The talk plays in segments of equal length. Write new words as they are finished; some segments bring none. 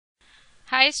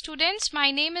Hi students, my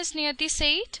name is Niyati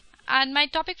Said and my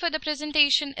topic for the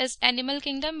presentation is Animal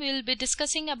Kingdom. We will be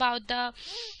discussing about the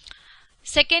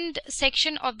second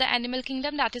section of the Animal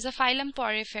Kingdom, that is a Phylum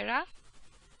Porifera.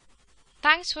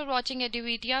 Thanks for watching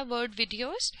Eduvidia word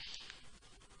videos.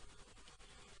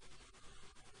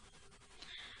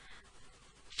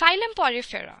 Phylum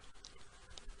Porifera.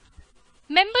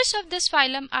 Members of this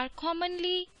phylum are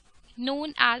commonly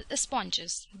known as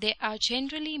sponges. They are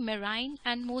generally marine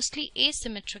and mostly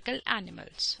asymmetrical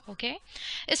animals.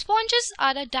 Sponges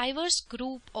are a diverse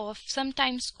group of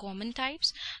sometimes common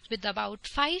types with about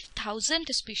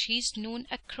 5,000 species known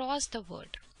across the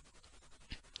world.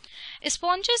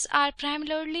 Sponges are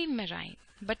primarily marine,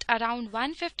 but around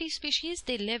 150 species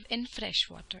they live in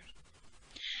freshwater.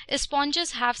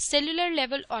 Sponges have cellular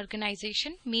level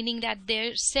organization, meaning that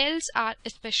their cells are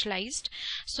specialized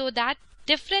so that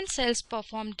different cells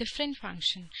perform different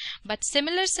functions, but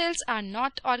similar cells are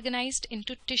not organized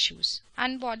into tissues,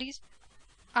 and bodies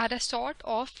are a sort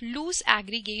of loose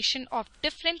aggregation of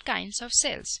different kinds of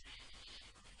cells.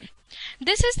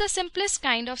 This is the simplest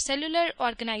kind of cellular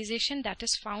organization that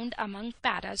is found among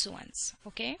parazoans.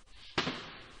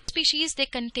 Species, they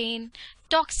contain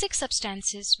toxic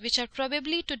substances which are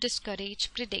probably to discourage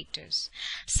predators.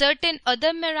 Certain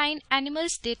other marine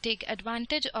animals, they take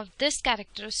advantage of this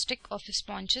characteristic of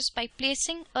sponges by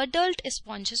placing adult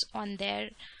sponges on their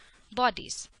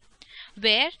bodies,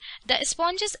 where the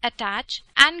sponges attach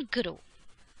and grow.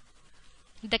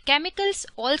 The chemicals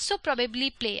also probably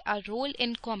play a role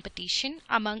in competition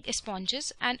among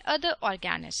sponges and other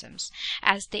organisms,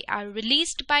 as they are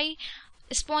released by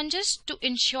sponges to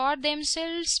ensure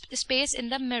themselves space in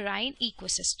the marine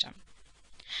ecosystem.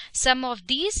 Some of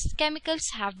these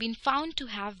chemicals have been found to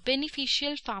have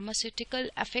beneficial pharmaceutical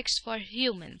effects for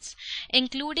humans,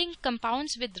 including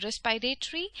compounds with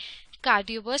respiratory,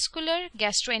 cardiovascular,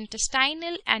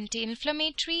 gastrointestinal,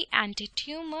 anti-inflammatory,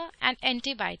 anti-tumor, and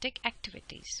antibiotic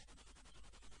activities.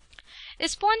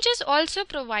 Sponges also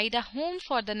provide a home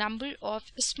for the number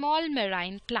of small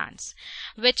marine plants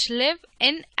which live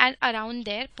in and around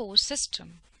their pore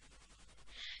system.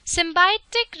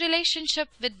 Symbiotic relationship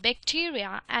with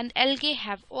bacteria and algae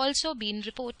have also been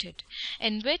reported,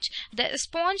 in which the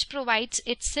sponge provides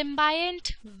its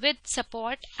symbiont with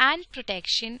support and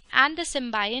protection, and the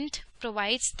symbiont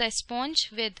provides the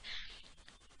sponge with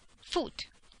food.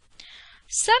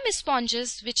 Some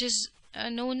sponges, which is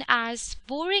known as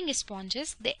boring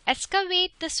sponges, they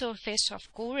excavate the surface of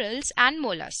corals and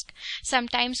mollusks,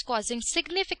 sometimes causing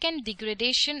significant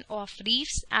degradation of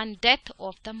reefs and death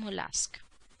of the mollusk.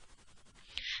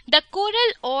 The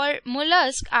coral or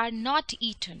mollusk are not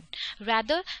eaten.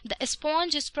 Rather, the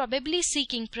sponge is probably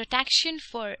seeking protection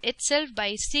for itself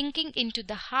by sinking into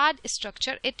the hard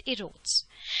structure it erodes.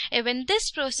 Even this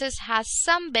process has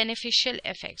some beneficial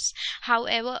effects.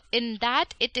 However, in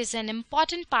that it is an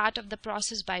important part of the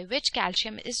process by which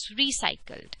calcium is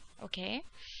recycled.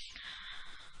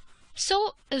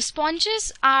 So,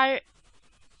 sponges are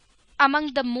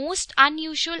among the most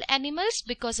unusual animals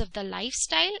because of the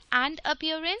lifestyle and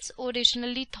appearance.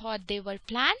 Originally thought they were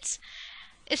plants,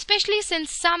 especially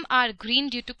since some are green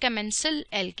due to commensal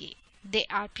algae. They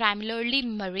are primarily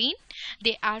marine.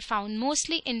 They are found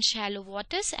mostly in shallow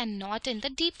waters and not in the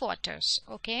deep waters.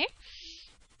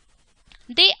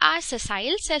 They are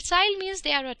sessile. Sessile means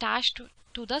they are attached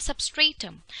to the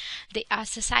substratum. They are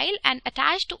sessile and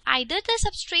attached to either the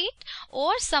substrate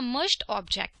or submerged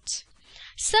objects.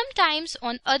 Sometimes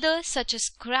on others, such as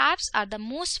crabs, are the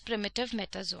most primitive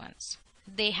metazoans.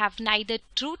 They have neither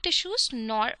true tissues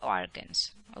nor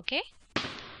organs.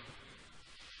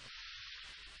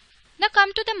 Now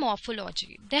come to the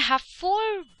morphology. They have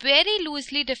four very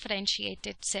loosely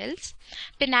differentiated cells.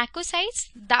 Pinacocytes,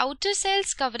 the outer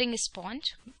cells covering a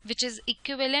sponge, which is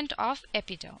equivalent of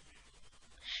epiderm.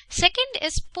 Second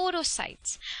is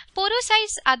porocytes.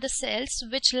 Porocytes are the cells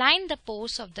which line the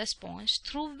pores of the sponge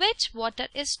through which water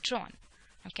is drawn.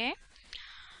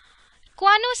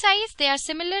 Choanocytes, they are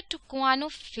similar to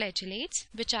choanoflagellates,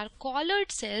 which are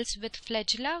collared cells with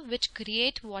flagella which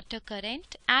create water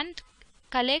current and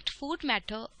collect food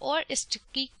matter, or a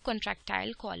sticky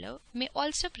contractile collar may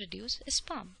also produce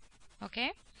sperm.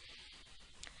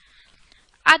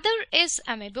 Other is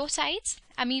amoebocytes.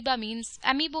 Amoebo means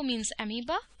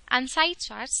amoeba, and cytes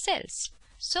are cells.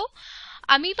 So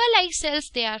amoeba-like cells,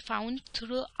 they are found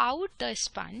throughout the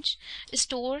sponge,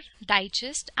 store,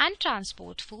 digest and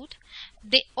transport food.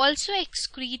 They also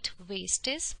excrete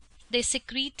wastes. They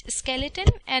secrete skeleton,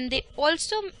 and they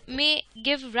also may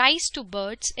give rise to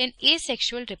birds in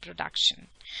asexual reproduction.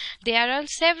 There are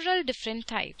several different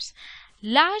types.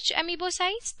 Large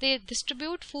amoebocytes, they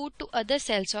distribute food to other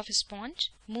cells of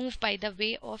sponge, move by the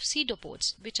way of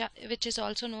pseudopods, which is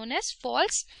also known as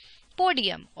false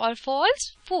podium or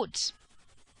false foods.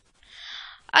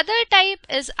 Other type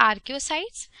is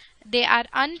archaeocytes. They are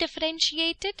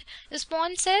undifferentiated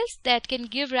sponge cells that can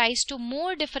give rise to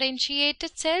more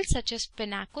differentiated cells such as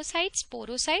pinacocytes,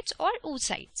 porocytes or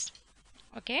oocytes.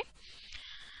 Okay.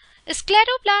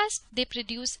 Scleroplasts, they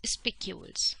produce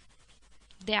spicules.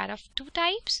 They are of two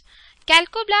types.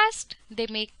 Chalcoblast, they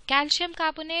make calcium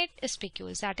carbonate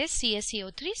spicules, that is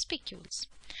CaCO3 spicules.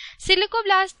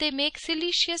 Silicoblast, they make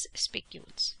siliceous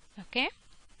spicules. Okay.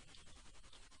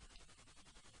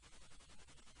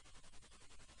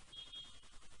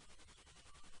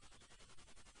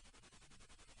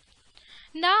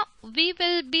 Now we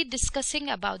will be discussing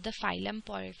about the phylum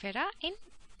Porifera in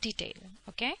detail.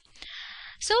 Okay.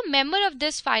 So members of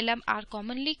this phylum are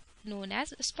commonly known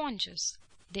as sponges.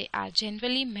 They are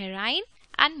generally marine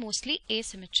and mostly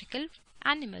asymmetrical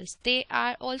animals. They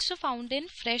are also found in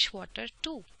fresh water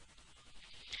too.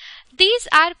 These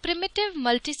are primitive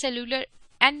multicellular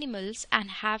animals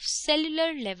and have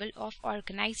cellular level of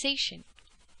organization.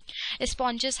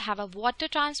 Sponges have a water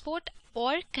transport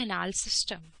or canal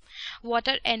system.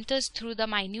 Water enters through the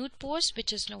minute pores,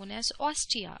 which is known as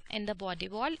ostia, in the body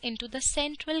wall into the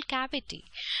central cavity,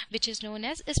 which is known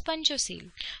as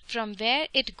spongocoel, from where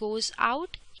it goes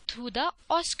out through the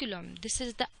osculum. This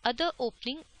is the other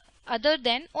opening other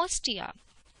than ostia.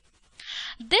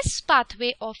 This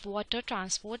pathway of water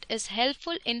transport is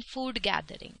helpful in food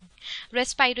gathering,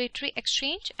 respiratory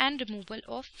exchange and removal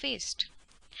of waste.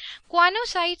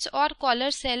 Choanocytes or collar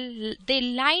cell, they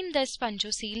line the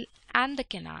spongocoel and the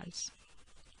canals.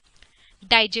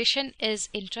 Digestion is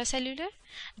intracellular.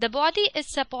 The body is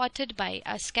supported by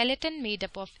a skeleton made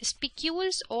up of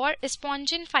spicules or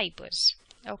spongin fibers.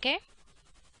 Okay.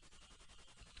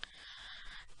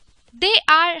 They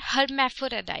are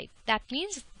hermaphrodite. That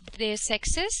means their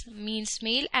sexes means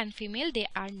male and female. They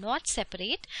are not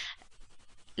separate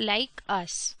like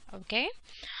us. Okay.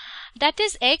 That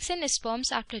is, eggs and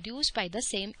sperms are produced by the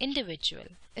same individual.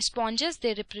 Sponges,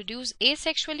 they reproduce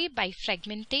asexually by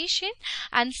fragmentation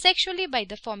and sexually by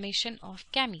the formation of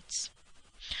gametes.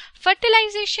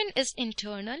 Fertilization is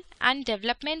internal and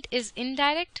development is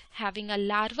indirect, having a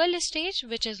larval stage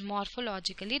which is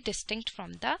morphologically distinct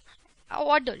from the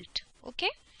adult. Okay.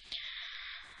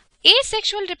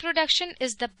 Asexual reproduction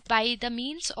is by the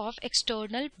means of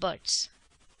external births.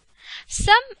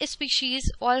 Some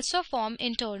species also form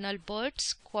internal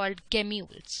births called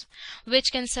gamules,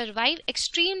 which can survive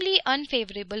extremely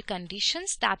unfavorable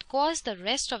conditions that cause the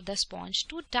rest of the sponge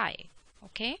to die.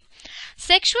 Okay.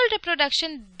 Sexual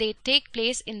reproduction, they take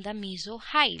place in the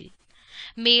mesohyle.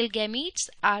 Male gametes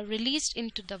are released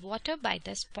into the water by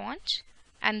the sponge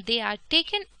and they are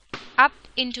taken up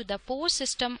into the pore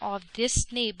system of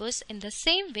these neighbors in the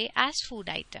same way as food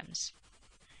items.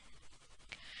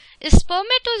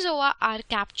 Spermatozoa are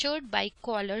captured by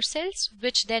collar cells,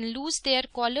 which then lose their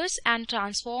collars and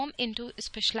transform into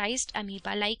specialized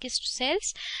amoeba-like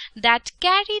cells that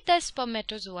carry the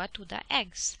spermatozoa to the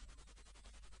eggs.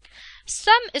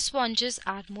 Some sponges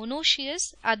are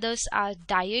monoecious, others are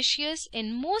dioecious.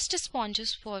 In most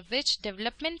sponges for which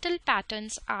developmental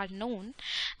patterns are known,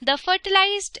 the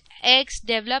fertilized eggs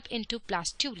develop into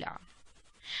blastula,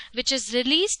 which is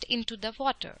released into the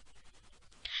water.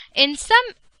 In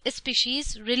some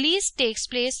species, release takes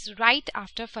place right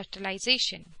after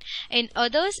fertilization. In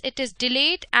others, it is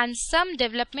delayed and some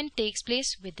development takes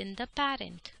place within the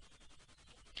parent.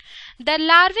 The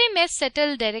larvae may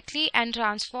settle directly and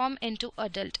transform into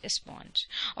adult sponge,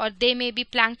 or they may be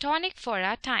planktonic for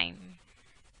a time.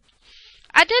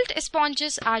 Adult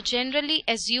sponges are generally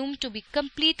assumed to be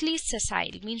completely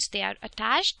sessile, means they are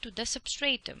attached to the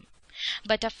substratum.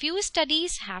 But a few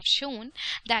studies have shown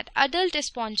that adult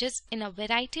sponges in a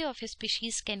variety of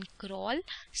species can crawl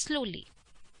slowly.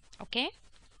 Okay.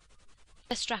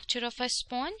 The structure of a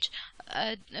sponge,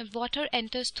 water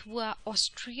enters through a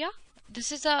ostrea.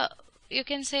 This is you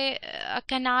can say a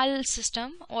canal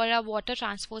system or a water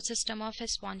transport system of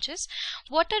sponges.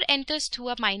 Water enters through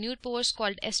a minute pores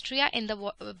called ostrea in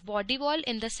the body wall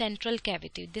in the central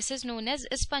cavity. This is known as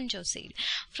spongocoel,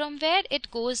 from where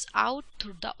it goes out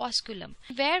through the osculum,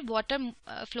 where water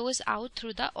flows out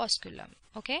through the osculum.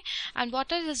 Okay, and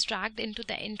water is dragged into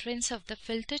the entrance of the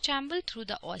filter chamber through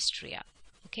the ostrea.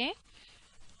 Okay.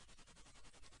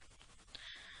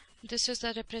 This is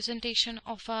the representation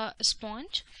of a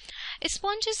sponge.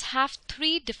 Sponges have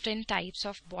three different types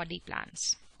of body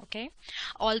plans. Okay,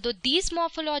 although these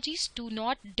morphologies do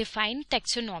not define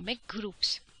taxonomic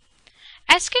groups.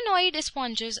 Ascanoid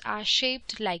sponges are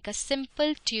shaped like a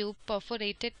simple tube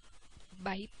perforated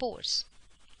by pores.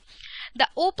 The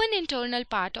open internal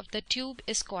part of the tube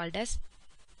is called as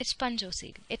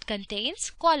spongocele. It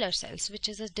contains collar cells, which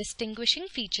is a distinguishing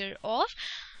feature of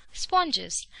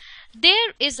sponges.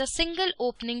 There is a single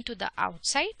opening to the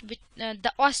outside,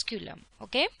 the osculum.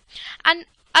 Okay, and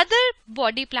other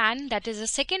body plan, that is a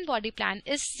second body plan,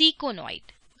 is syconoid.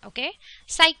 Okay,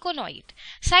 syconoid.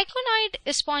 Syconoid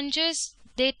sponges,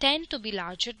 they tend to be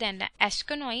larger than the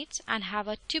ascanoids and have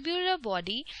a tubular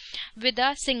body with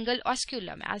a single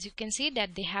osculum. As you can see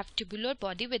that they have tubular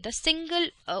body with a single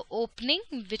opening,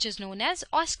 which is known as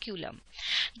osculum.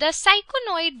 The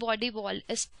syconoid body wall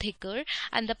is thicker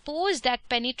and the pores that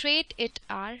penetrate it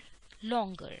are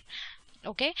longer.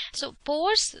 Okay, so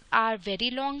pores are very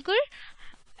longer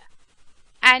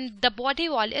and the body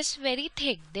wall is very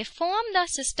thick. They form the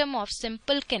system of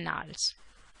simple canals.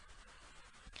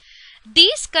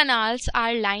 These canals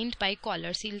are lined by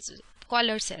collar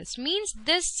cells. Means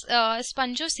this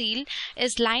spongocele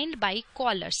is lined by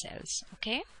collar cells.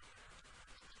 Okay.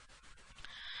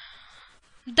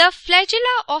 The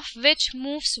flagella of which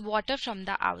moves water from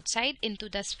the outside into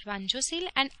the spongocele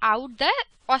and out the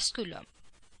osculum.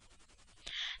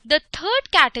 The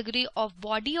third category of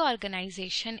body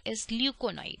organization is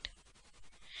leuconoid.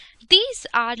 These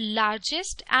are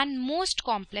largest and most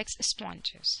complex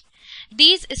sponges.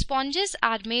 These sponges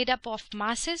are made up of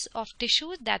masses of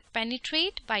tissue that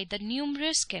penetrate by the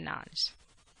numerous canals.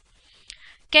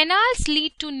 Canals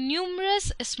lead to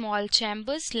numerous small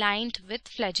chambers lined with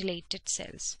flagellated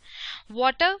cells.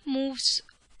 Water moves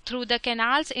through the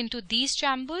canals into these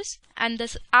chambers and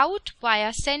thus out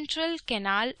via central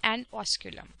canal and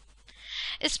osculum.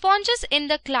 Sponges in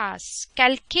the class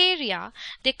Calcarea,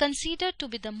 they consider to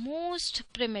be the most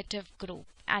primitive group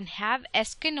and have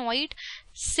ascanoid,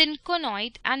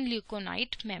 synconoid and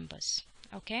leuconoid members.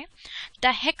 Okay, the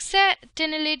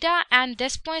Hexatenellida and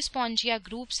Desmospongia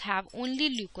groups have only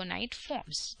leuconoid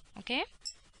forms. Okay,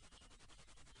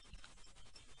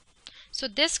 so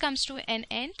this comes to an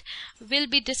end. We'll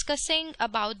be discussing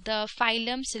about the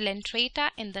phylum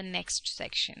Coelenterata in the next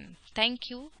section. Thank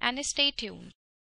you and stay tuned.